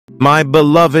My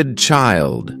beloved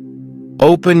child,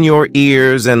 open your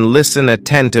ears and listen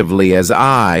attentively as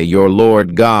I, your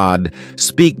Lord God,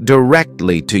 speak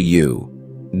directly to you.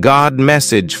 God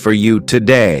message for you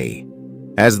today.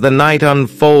 As the night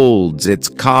unfolds its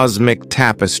cosmic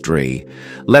tapestry,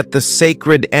 let the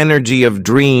sacred energy of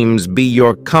dreams be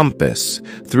your compass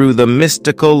through the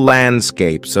mystical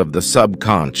landscapes of the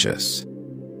subconscious.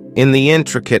 In the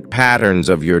intricate patterns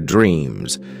of your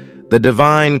dreams, the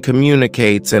divine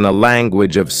communicates in a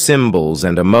language of symbols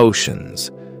and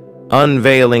emotions,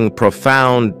 unveiling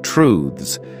profound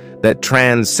truths that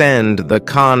transcend the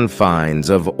confines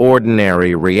of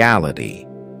ordinary reality.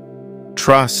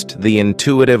 Trust the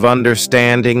intuitive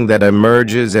understanding that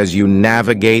emerges as you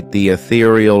navigate the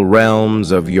ethereal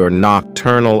realms of your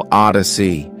nocturnal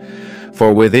odyssey,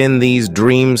 for within these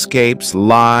dreamscapes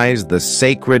lies the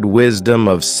sacred wisdom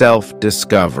of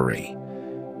self-discovery.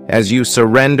 As you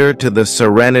surrender to the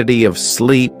serenity of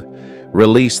sleep,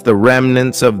 release the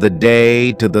remnants of the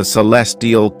day to the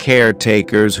celestial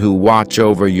caretakers who watch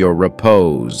over your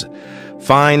repose.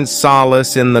 Find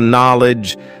solace in the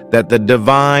knowledge that the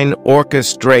divine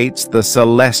orchestrates the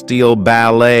celestial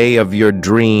ballet of your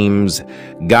dreams,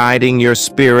 guiding your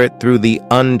spirit through the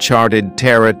uncharted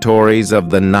territories of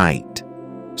the night.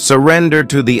 Surrender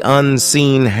to the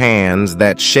unseen hands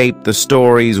that shape the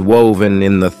stories woven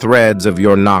in the threads of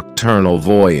your nocturnal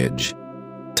voyage.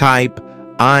 Type,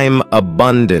 "I'm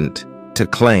abundant," to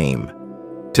claim.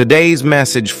 Today's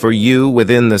message for you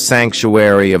within the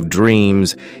sanctuary of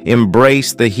dreams: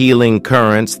 embrace the healing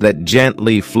currents that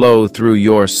gently flow through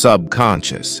your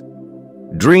subconscious.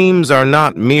 Dreams are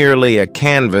not merely a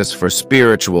canvas for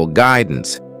spiritual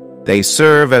guidance. They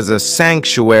serve as a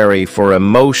sanctuary for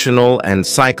emotional and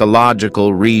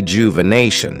psychological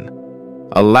rejuvenation.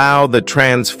 Allow the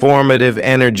transformative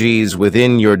energies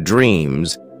within your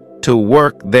dreams to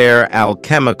work their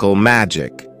alchemical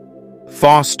magic,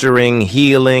 fostering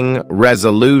healing,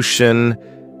 resolution,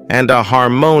 and a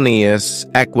harmonious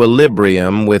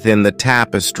equilibrium within the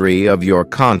tapestry of your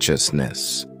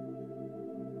consciousness.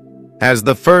 As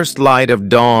the first light of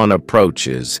dawn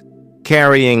approaches,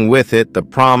 carrying with it the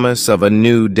promise of a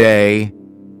new day,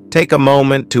 take a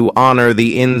moment to honor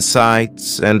the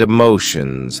insights and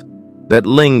emotions that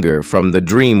linger from the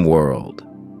dream world.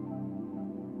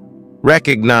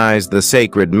 Recognize the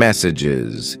sacred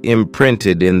messages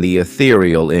imprinted in the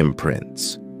ethereal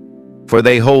imprints, for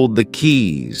they hold the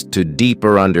keys to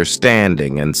deeper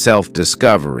understanding and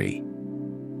self-discovery.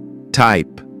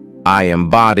 Type, "I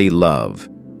embody love,"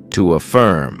 to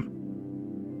affirm.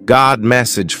 God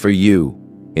message for you: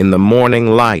 in the morning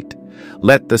light,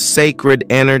 let the sacred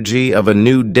energy of a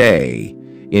new day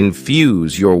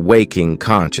infuse your waking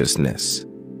consciousness.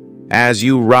 As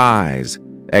you rise,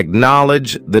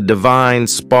 acknowledge the divine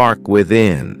spark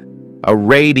within, a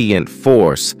radiant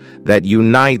force that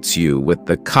unites you with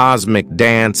the cosmic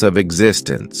dance of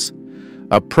existence.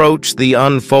 Approach the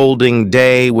unfolding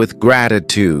day with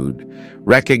gratitude,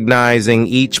 recognizing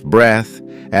each breath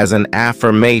as an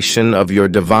affirmation of your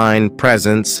divine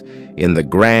presence in the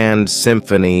grand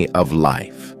symphony of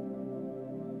life.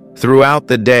 Throughout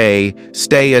the day,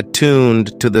 stay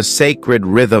attuned to the sacred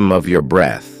rhythm of your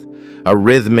breath, a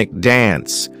rhythmic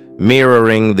dance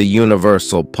mirroring the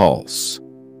universal pulse.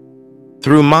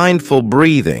 Through mindful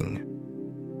breathing,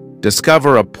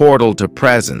 discover a portal to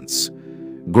presence,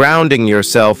 grounding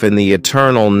yourself in the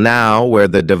eternal now where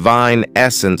the divine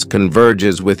essence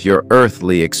converges with your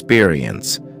earthly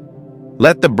experience.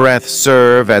 Let the breath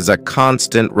serve as a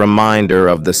constant reminder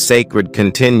of the sacred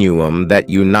continuum that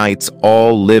unites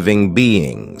all living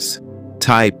beings.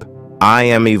 Type, "I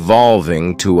am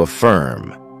evolving," to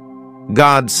affirm.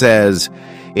 God says,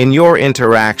 in your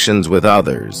interactions with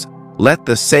others, let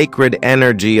the sacred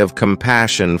energy of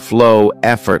compassion flow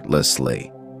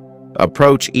effortlessly.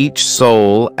 Approach each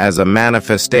soul as a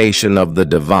manifestation of the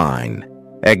divine,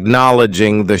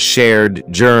 acknowledging the shared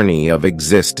journey of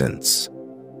existence.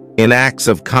 In acts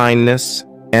of kindness,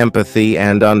 empathy,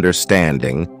 and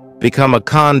understanding, become a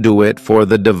conduit for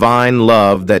the divine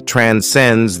love that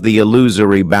transcends the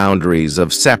illusory boundaries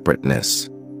of separateness.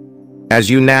 As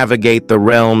you navigate the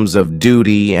realms of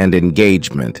duty and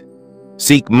engagement,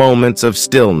 seek moments of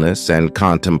stillness and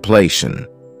contemplation.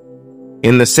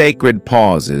 In the sacred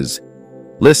pauses,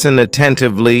 listen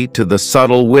attentively to the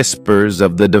subtle whispers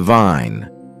of the divine,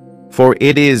 for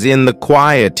it is in the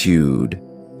quietude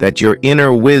that your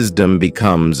inner wisdom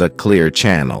becomes a clear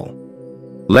channel.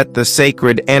 Let the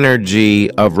sacred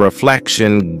energy of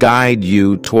reflection guide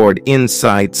you toward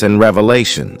insights and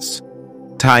revelations.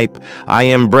 Type, "I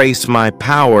embrace my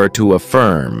power," to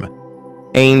affirm.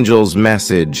 Angel's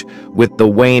message: with the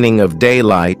waning of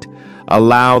daylight,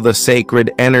 Allow the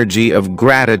sacred energy of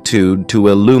gratitude to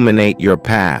illuminate your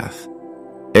path.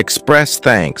 Express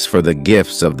thanks for the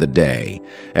gifts of the day,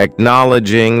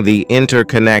 acknowledging the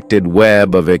interconnected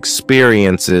web of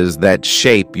experiences that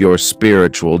shape your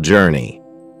spiritual journey.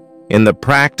 In the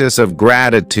practice of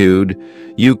gratitude,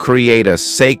 you create a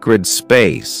sacred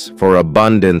space for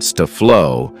abundance to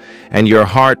flow, and your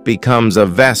heart becomes a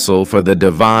vessel for the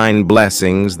divine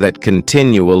blessings that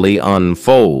continually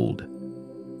unfold.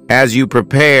 As you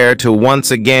prepare to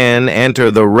once again enter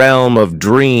the realm of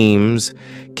dreams,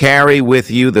 carry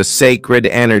with you the sacred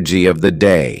energy of the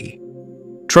day.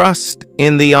 Trust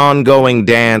in the ongoing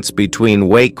dance between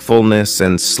wakefulness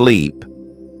and sleep,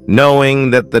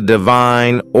 knowing that the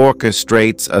divine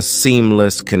orchestrates a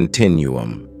seamless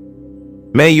continuum.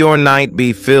 May your night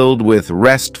be filled with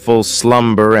restful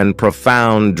slumber and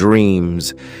profound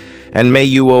dreams, and may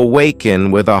you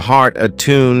awaken with a heart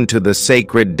attuned to the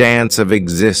sacred dance of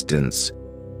existence,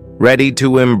 ready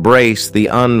to embrace the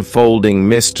unfolding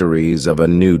mysteries of a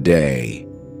new day.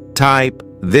 Type,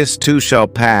 "This too shall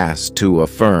pass," to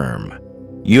affirm.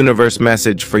 Universe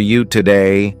message for you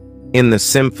today: in the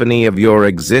symphony of your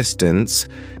existence,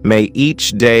 may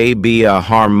each day be a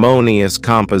harmonious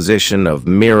composition of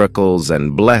miracles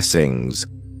and blessings,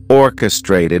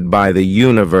 orchestrated by the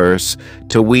universe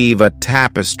to weave a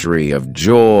tapestry of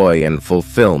joy and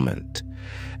fulfillment.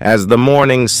 As the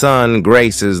morning sun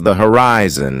graces the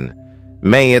horizon,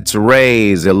 may its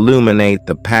rays illuminate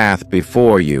the path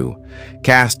before you,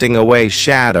 casting away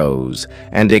shadows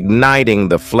and igniting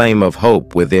the flame of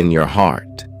hope within your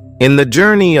heart. In the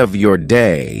journey of your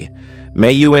day,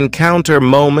 may you encounter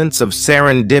moments of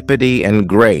serendipity and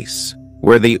grace,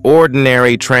 where the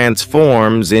ordinary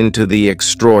transforms into the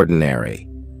extraordinary.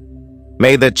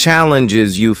 May the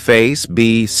challenges you face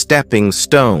be stepping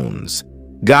stones,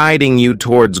 guiding you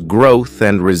towards growth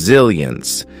and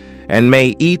resilience, and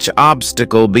may each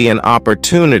obstacle be an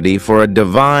opportunity for a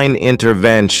divine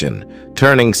intervention,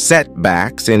 turning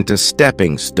setbacks into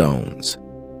stepping stones.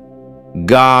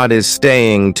 God is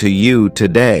staying to you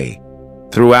today,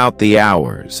 throughout the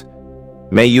hours.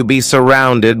 May you be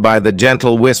surrounded by the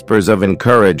gentle whispers of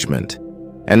encouragement,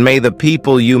 and may the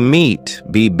people you meet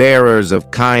be bearers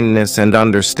of kindness and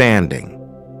understanding.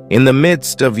 In the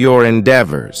midst of your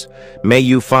endeavors, may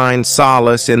you find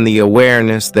solace in the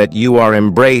awareness that you are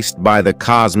embraced by the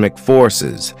cosmic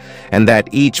forces, and that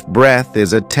each breath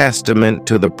is a testament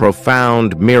to the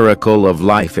profound miracle of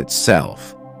life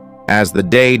itself. As the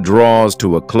day draws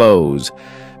to a close,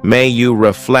 may you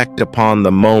reflect upon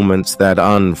the moments that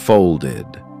unfolded,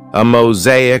 a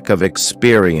mosaic of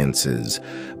experiences,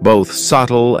 both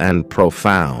subtle and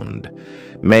profound.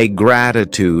 May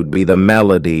gratitude be the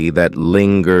melody that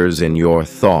lingers in your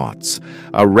thoughts,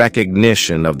 a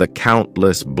recognition of the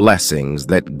countless blessings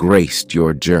that graced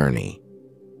your journey.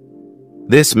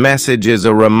 This message is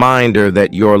a reminder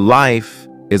that your life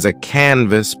is a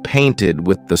canvas painted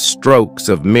with the strokes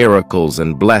of miracles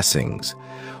and blessings,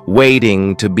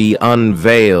 waiting to be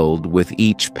unveiled with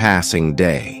each passing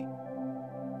day.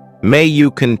 May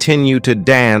you continue to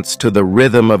dance to the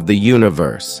rhythm of the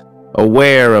universe,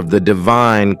 aware of the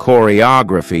divine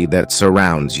choreography that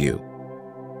surrounds you.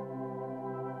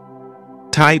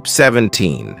 Type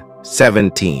 17,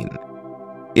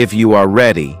 if you are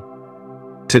ready.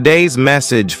 Today's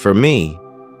message for me: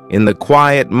 in the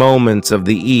quiet moments of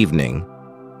the evening,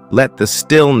 let the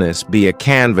stillness be a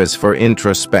canvas for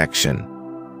introspection,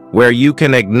 where you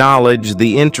can acknowledge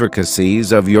the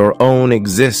intricacies of your own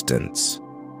existence.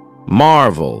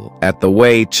 Marvel at the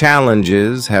way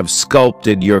challenges have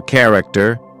sculpted your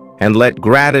character, and let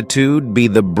gratitude be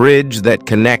the bridge that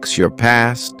connects your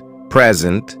past,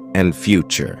 present, and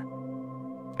future.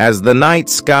 As the night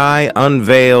sky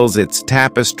unveils its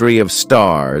tapestry of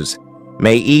stars,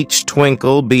 may each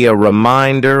twinkle be a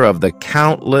reminder of the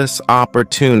countless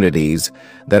opportunities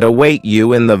that await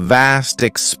you in the vast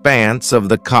expanse of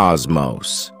the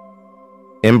cosmos.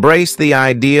 Embrace the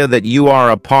idea that you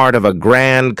are a part of a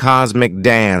grand cosmic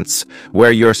dance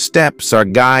where your steps are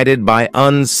guided by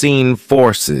unseen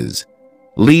forces,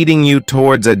 leading you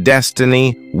towards a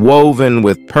destiny woven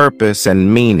with purpose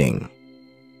and meaning.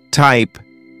 Type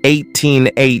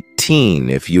 1818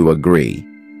 if you agree.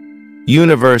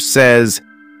 Universe says,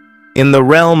 in the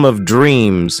realm of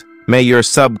dreams, may your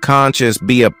subconscious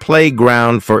be a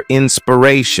playground for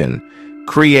inspiration,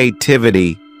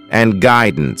 creativity, and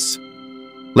guidance.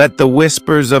 Let the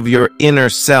whispers of your inner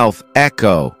self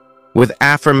echo with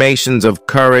affirmations of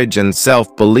courage and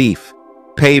self-belief,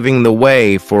 paving the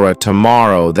way for a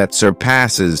tomorrow that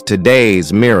surpasses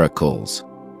today's miracles.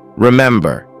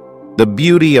 Remember, The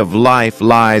beauty of life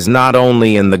lies not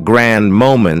only in the grand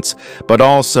moments, but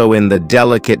also in the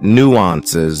delicate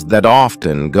nuances that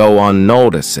often go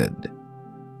unnoticed.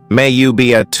 May you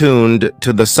be attuned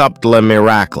to the subtle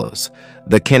miracles,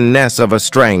 the kindness of a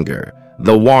stranger,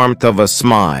 the warmth of a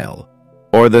smile,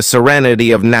 or the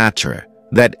serenity of nature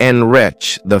that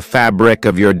enrich the fabric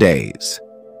of your days.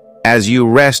 As you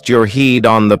rest your head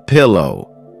on the pillow,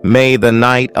 may the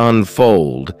night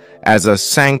unfold as a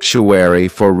sanctuary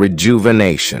for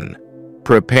rejuvenation,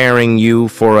 preparing you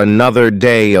for another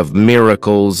day of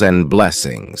miracles and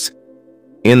blessings.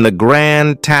 In the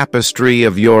grand tapestry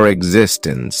of your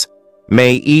existence,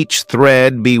 may each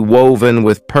thread be woven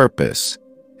with purpose,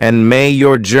 and may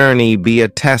your journey be a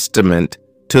testament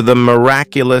to the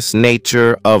miraculous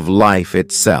nature of life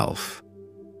itself.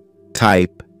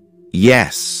 Type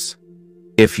yes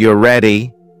if you're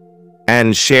ready,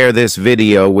 and share this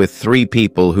video with 3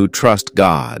 people who trust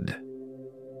God.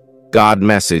 God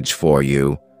message for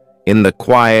you in the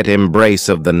quiet embrace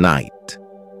of the night.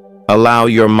 Allow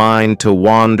your mind to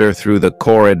wander through the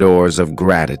corridors of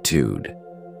gratitude.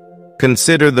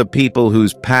 Consider the people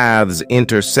whose paths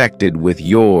intersected with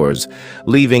yours,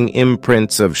 leaving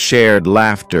imprints of shared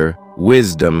laughter,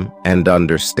 wisdom, and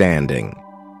understanding.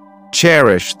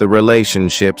 Cherish the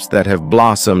relationships that have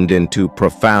blossomed into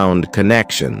profound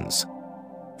connections.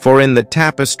 For in the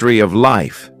tapestry of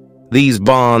life, these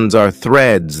bonds are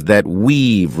threads that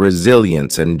weave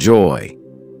resilience and joy.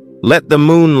 Let the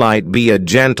moonlight be a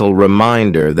gentle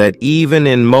reminder that even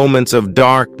in moments of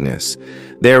darkness,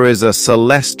 there is a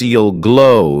celestial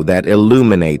glow that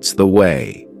illuminates the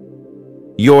way.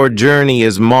 Your journey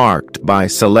is marked by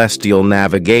celestial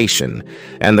navigation,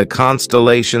 and the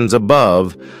constellations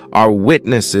above are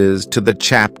witnesses to the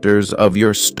chapters of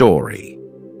your story.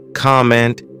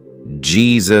 Comment,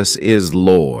 Jesus is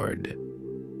Lord.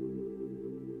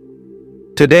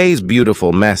 Today's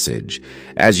beautiful message: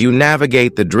 as you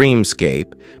navigate the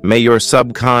dreamscape, may your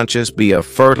subconscious be a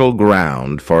fertile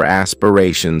ground for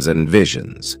aspirations and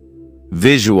visions.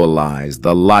 Visualize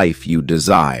the life you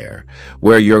desire,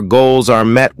 where your goals are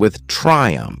met with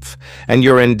triumph and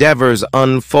your endeavors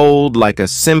unfold like a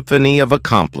symphony of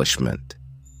accomplishment.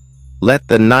 Let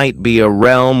the night be a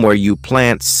realm where you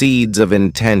plant seeds of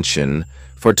intention,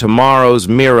 for tomorrow's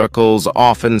miracles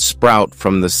often sprout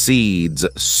from the seeds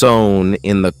sown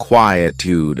in the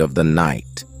quietude of the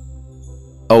night.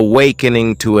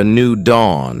 Awakening to a new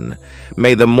dawn,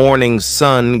 may the morning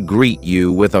sun greet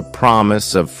you with a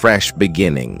promise of fresh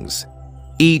beginnings.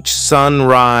 Each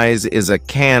sunrise is a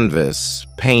canvas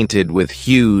painted with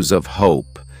hues of hope,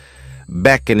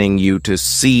 beckoning you to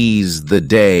seize the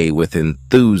day with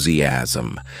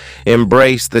enthusiasm.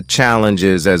 Embrace the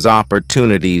challenges as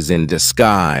opportunities in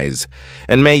disguise,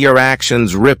 and may your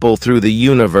actions ripple through the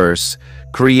universe,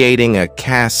 creating a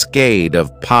cascade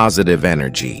of positive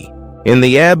energy. In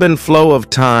the ebb and flow of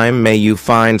time, may you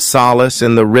find solace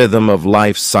in the rhythm of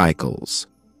life's cycles.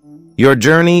 Your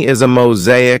journey is a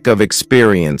mosaic of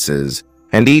experiences,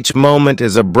 and each moment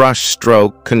is a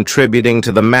brushstroke contributing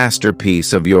to the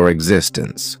masterpiece of your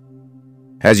existence.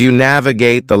 As you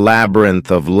navigate the labyrinth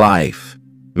of life,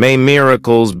 may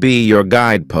miracles be your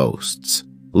guideposts,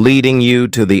 leading you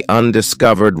to the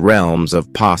undiscovered realms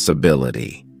of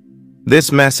possibility.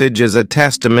 This message is a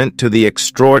testament to the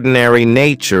extraordinary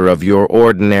nature of your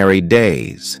ordinary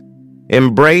days.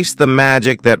 Embrace the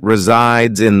magic that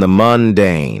resides in the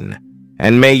mundane,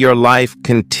 and may your life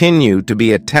continue to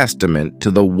be a testament to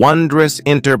the wondrous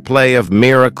interplay of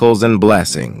miracles and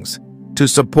blessings. To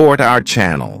support our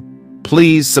channel,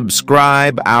 please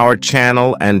subscribe our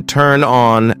channel and turn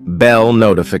on bell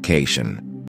notification.